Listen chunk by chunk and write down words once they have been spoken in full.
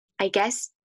I guess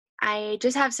I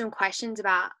just have some questions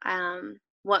about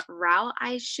what route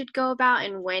I should go about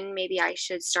and when maybe I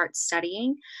should start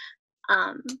studying.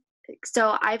 Um,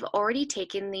 so I've already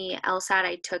taken the LSAT.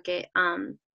 I took it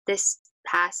this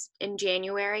past in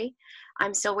January.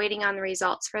 I'm still waiting on the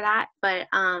results for that, but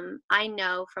I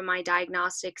know from my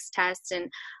diagnostics tests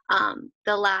and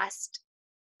the last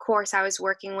course I was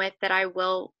working with that I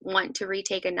will want to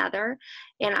retake another,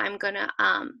 and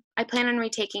I plan on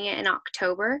retaking it in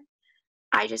October.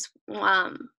 I just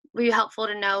would be helpful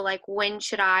to know, like, when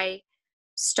should I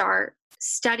start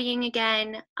studying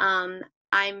again.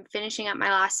 I'm finishing up my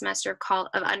last semester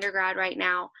of undergrad right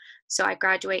now, so I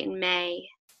graduate in May.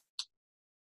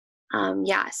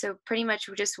 Yeah, so pretty much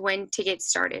just when to get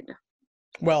started.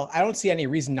 Well, I don't see any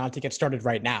reason not to get started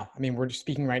right now. I mean, we're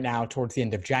speaking right now towards the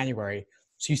end of January,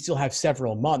 so you still have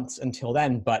several months until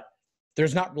then, but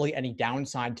there's not really any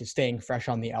downside to staying fresh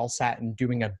on the LSAT and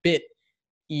doing a bit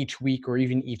each week or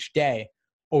even each day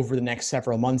over the next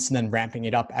several months and then ramping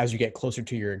it up as you get closer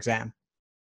to your exam.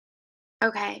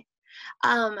 Okay.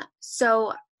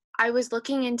 So I was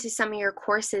looking into some of your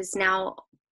courses now.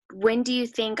 When do you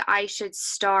think I should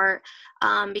start?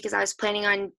 Because I was planning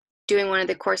on doing one of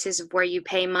the courses where you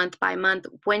pay month by month.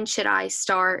 When should I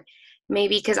start?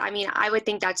 Maybe because I would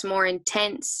think that's more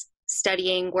intense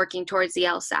studying, working towards the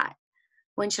LSAT.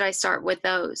 When should I start with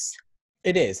those?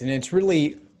 It is, and it's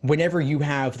really whenever you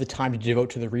have the time to devote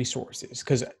to the resources,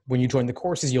 because when you join the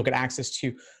courses, you'll get access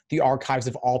to the archives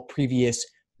of all previous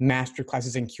master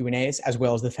classes and Q&As, as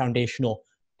well as the foundational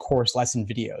course lesson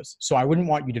videos. So I wouldn't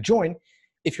want you to join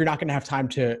if you're not going to have time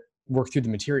to work through the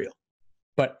material.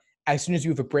 But as soon as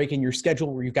you have a break in your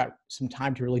schedule where you've got some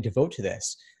time to really devote to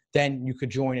this, then you could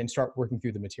join and start working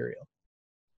through the material.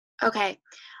 Okay.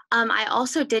 I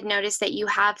also did notice that you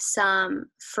have some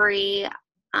free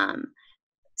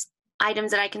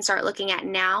items that I can start looking at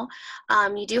now.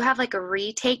 You do have like a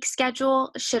retake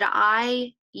schedule. Should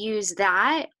I use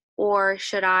that, or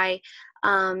should I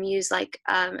use like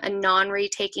a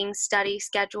non-retaking study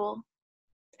schedule?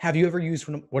 Have you ever used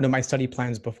one of my study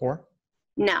plans before?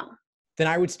 No. Then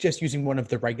I would suggest using one of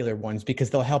the regular ones because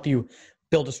they'll help you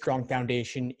build a strong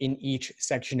foundation in each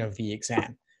section of the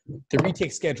exam. The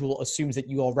retake schedule assumes that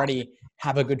you already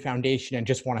have a good foundation and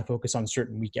just want to focus on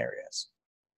certain weak areas.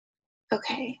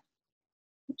 Okay.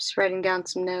 I'm just writing down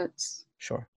some notes.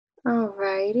 Sure.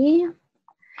 Alrighty.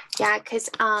 Yeah, because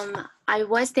I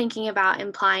was thinking about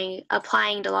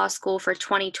applying to law school for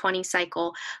 2020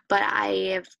 cycle, but I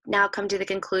have now come to the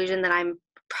conclusion that I'm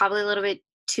probably a little bit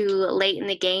too late in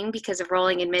the game because of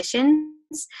rolling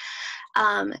admissions.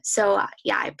 So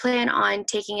yeah, I plan on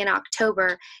taking in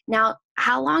October. Now,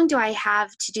 how long do I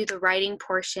have to do the writing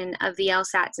portion of the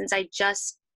LSAT since I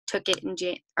just took it in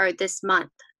this month?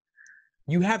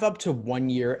 You have up to 1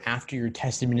 year after your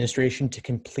test administration to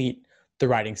complete the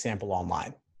writing sample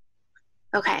online.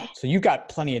 Okay. So you've got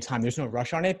plenty of time. There's no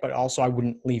rush on it, but also I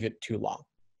wouldn't leave it too long.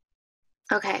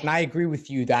 Okay. And I agree with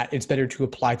you that it's better to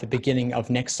apply at the beginning of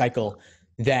next cycle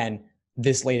than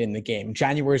this late in the game.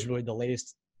 January is really the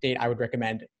latest date I would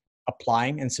recommend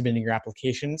applying and submitting your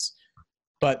applications.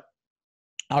 But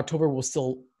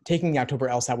taking the October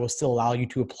LSAT will still allow you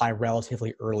to apply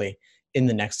relatively early in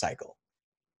the next cycle.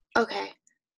 Okay.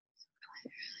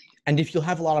 And if you'll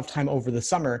have a lot of time over the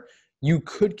summer, you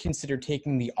could consider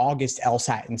taking the August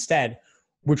LSAT instead,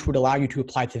 which would allow you to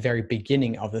apply at the very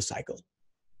beginning of the cycle.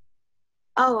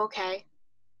 Oh, okay.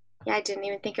 Yeah, I didn't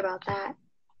even think about that.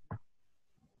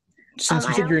 Since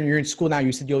you said you're in school now,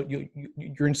 you said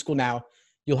you're in school now,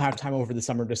 you'll have time over the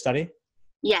summer to study?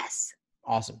 Yes.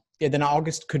 Awesome. Yeah, then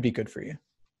August could be good for you.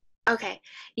 Okay.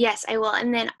 Yes, I will.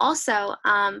 And then also,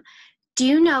 do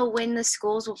you know when the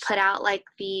schools will put out like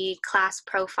the class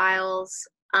profiles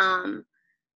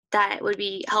that would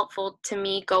be helpful to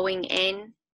me going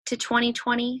in to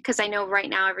 2020? Because I know right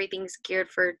now everything's geared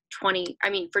for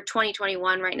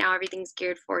 2021 right now, everything's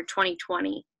geared for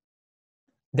 2020.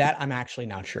 That I'm actually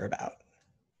not sure about.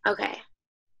 Okay.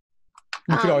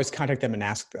 You could always contact them and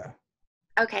ask though.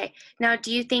 Okay. Now,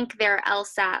 do you think their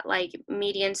LSAT, like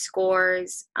median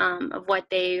scores of what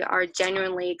they are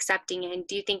genuinely accepting in,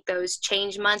 do you think those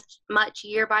change much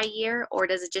year by year, or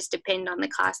does it just depend on the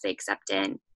class they accept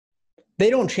in? They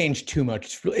don't change too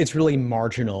much. It's really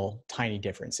marginal, tiny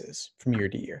differences from year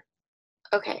to year.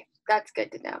 Okay. That's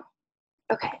good to know.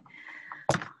 Okay.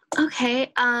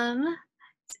 Okay.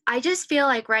 I just feel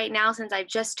like right now, since I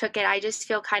just took it, I just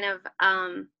feel kind of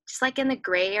just like in the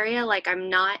gray area. Like I'm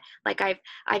not, like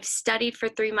I've studied for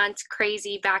 3 months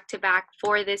crazy back to back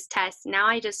for this test. Now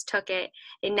I just took it,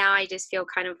 and now I just feel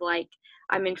kind of like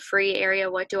I'm in free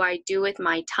area. What do I do with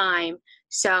my time?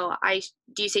 So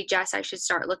do you suggest I should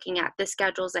start looking at the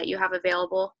schedules that you have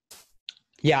available?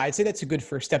 Yeah, I'd say that's a good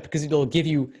first step because it'll give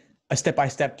you a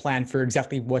step-by-step plan for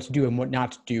exactly what to do and what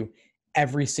not to do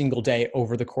every single day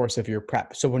over the course of your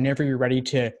prep. So whenever you're ready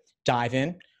to dive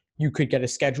in, you could get a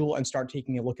schedule and start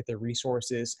taking a look at the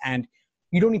resources. And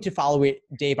you don't need to follow it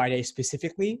day by day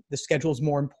specifically. The schedule is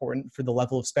more important for the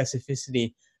level of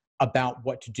specificity about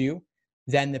what to do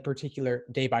than the particular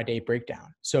day-by-day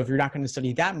breakdown. So if you're not going to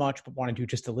study that much but want to do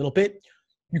just a little bit,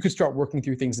 you could start working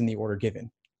through things in the order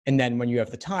given. And then when you have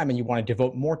the time and you want to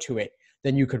devote more to it,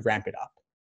 then you could ramp it up.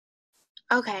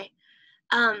 Okay.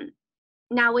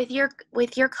 Now with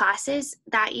your classes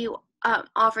that you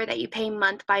offer that you pay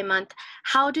month by month,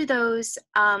 how do those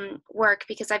work?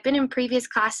 Because I've been in previous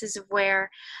classes where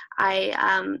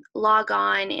I log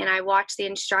on and I watch the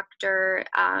instructor,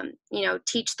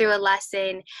 teach through a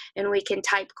lesson, and we can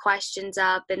type questions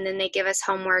up, and then they give us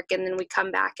homework, and then we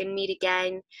come back and meet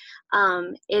again.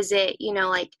 Is it,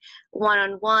 like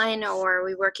one-on-one, or are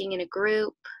we working in a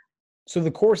group? So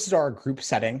the courses are a group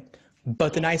setting,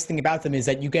 but the nice thing about them is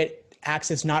that you get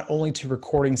access not only to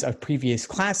recordings of previous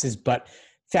classes, but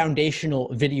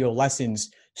foundational video lessons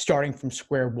starting from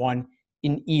square one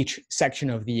in each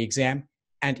section of the exam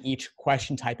and each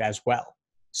question type as well.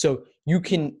 So you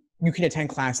can attend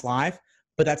class live,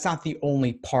 but that's not the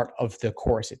only part of the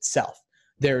course itself.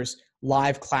 There's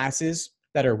live classes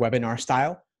that are webinar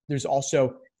style. There's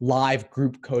also live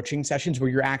group coaching sessions where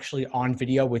you're actually on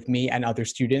video with me and other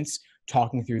students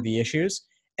talking through the issues.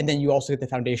 And then you also get the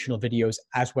foundational videos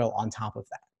as well on top of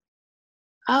that.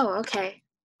 Oh, okay.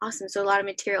 Awesome. So a lot of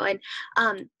material. And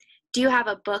do you have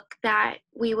a book that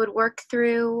we would work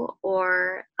through,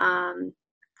 or,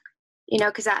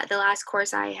 because the last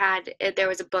course I had, there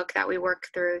was a book that we worked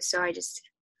through. So I just.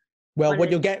 Well, what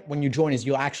you'll get when you join is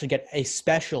you'll actually get a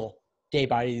special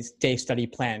day-by-day study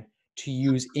plan to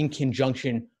use in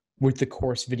conjunction with the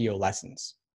course video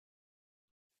lessons.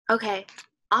 Okay.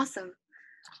 Awesome.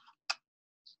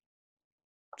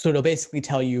 So it'll basically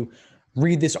tell you,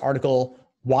 read this article,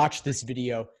 watch this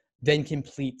video, then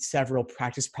complete several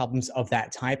practice problems of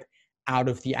that type out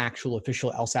of the actual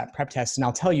official LSAT prep test. And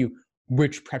I'll tell you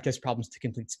which prep test problems to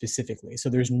complete specifically. So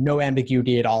there's no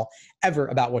ambiguity at all ever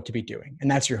about what to be doing. And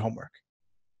that's your homework.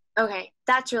 Okay.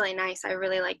 That's really nice. I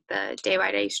really like the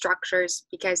day-by-day structures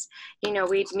because,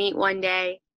 we'd meet one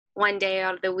day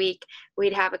out of the week,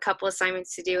 we'd have a couple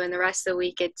assignments to do, and the rest of the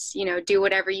week it's, do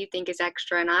whatever you think is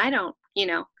extra. And I don't,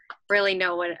 really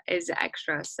know what is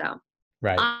extra. So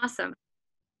right. Awesome.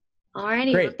 All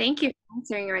righty. Well, thank you for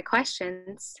answering my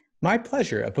questions. My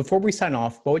pleasure. Before we sign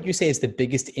off, what would you say is the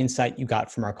biggest insight you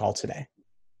got from our call today?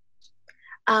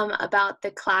 About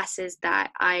the classes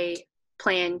that I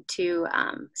plan to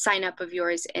sign up of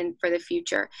yours and for the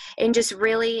future, and just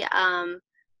really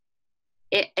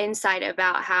insight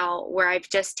about where I've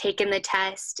just taken the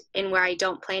test and where I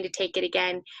don't plan to take it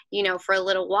again, for a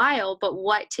little while, but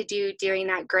what to do during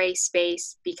that gray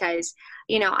space, because,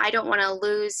 I don't want to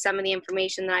lose some of the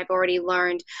information that I've already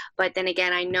learned, but then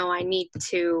again, I know I need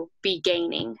to be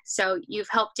gaining. So you've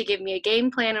helped to give me a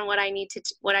game plan on what I need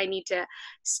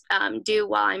to do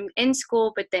while I'm in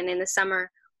school, but then in the summer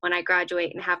when I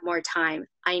graduate and have more time,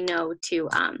 I know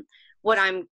what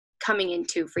I'm coming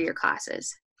into for your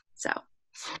classes. So.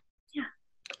 Yeah.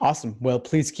 Awesome. Well,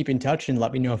 please keep in touch and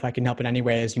let me know if I can help in any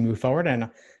way as you move forward. And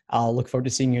I'll look forward to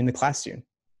seeing you in the class soon.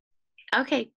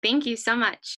 Okay. Thank you so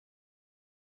much.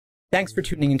 Thanks for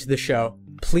tuning into the show.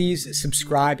 Please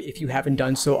subscribe if you haven't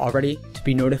done so already to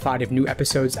be notified of new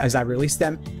episodes as I release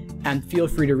them. And feel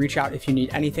free to reach out if you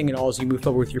need anything at all as you move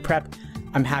forward with your prep.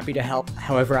 I'm happy to help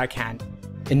however I can.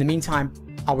 In the meantime,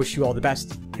 I'll wish you all the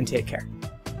best and take care.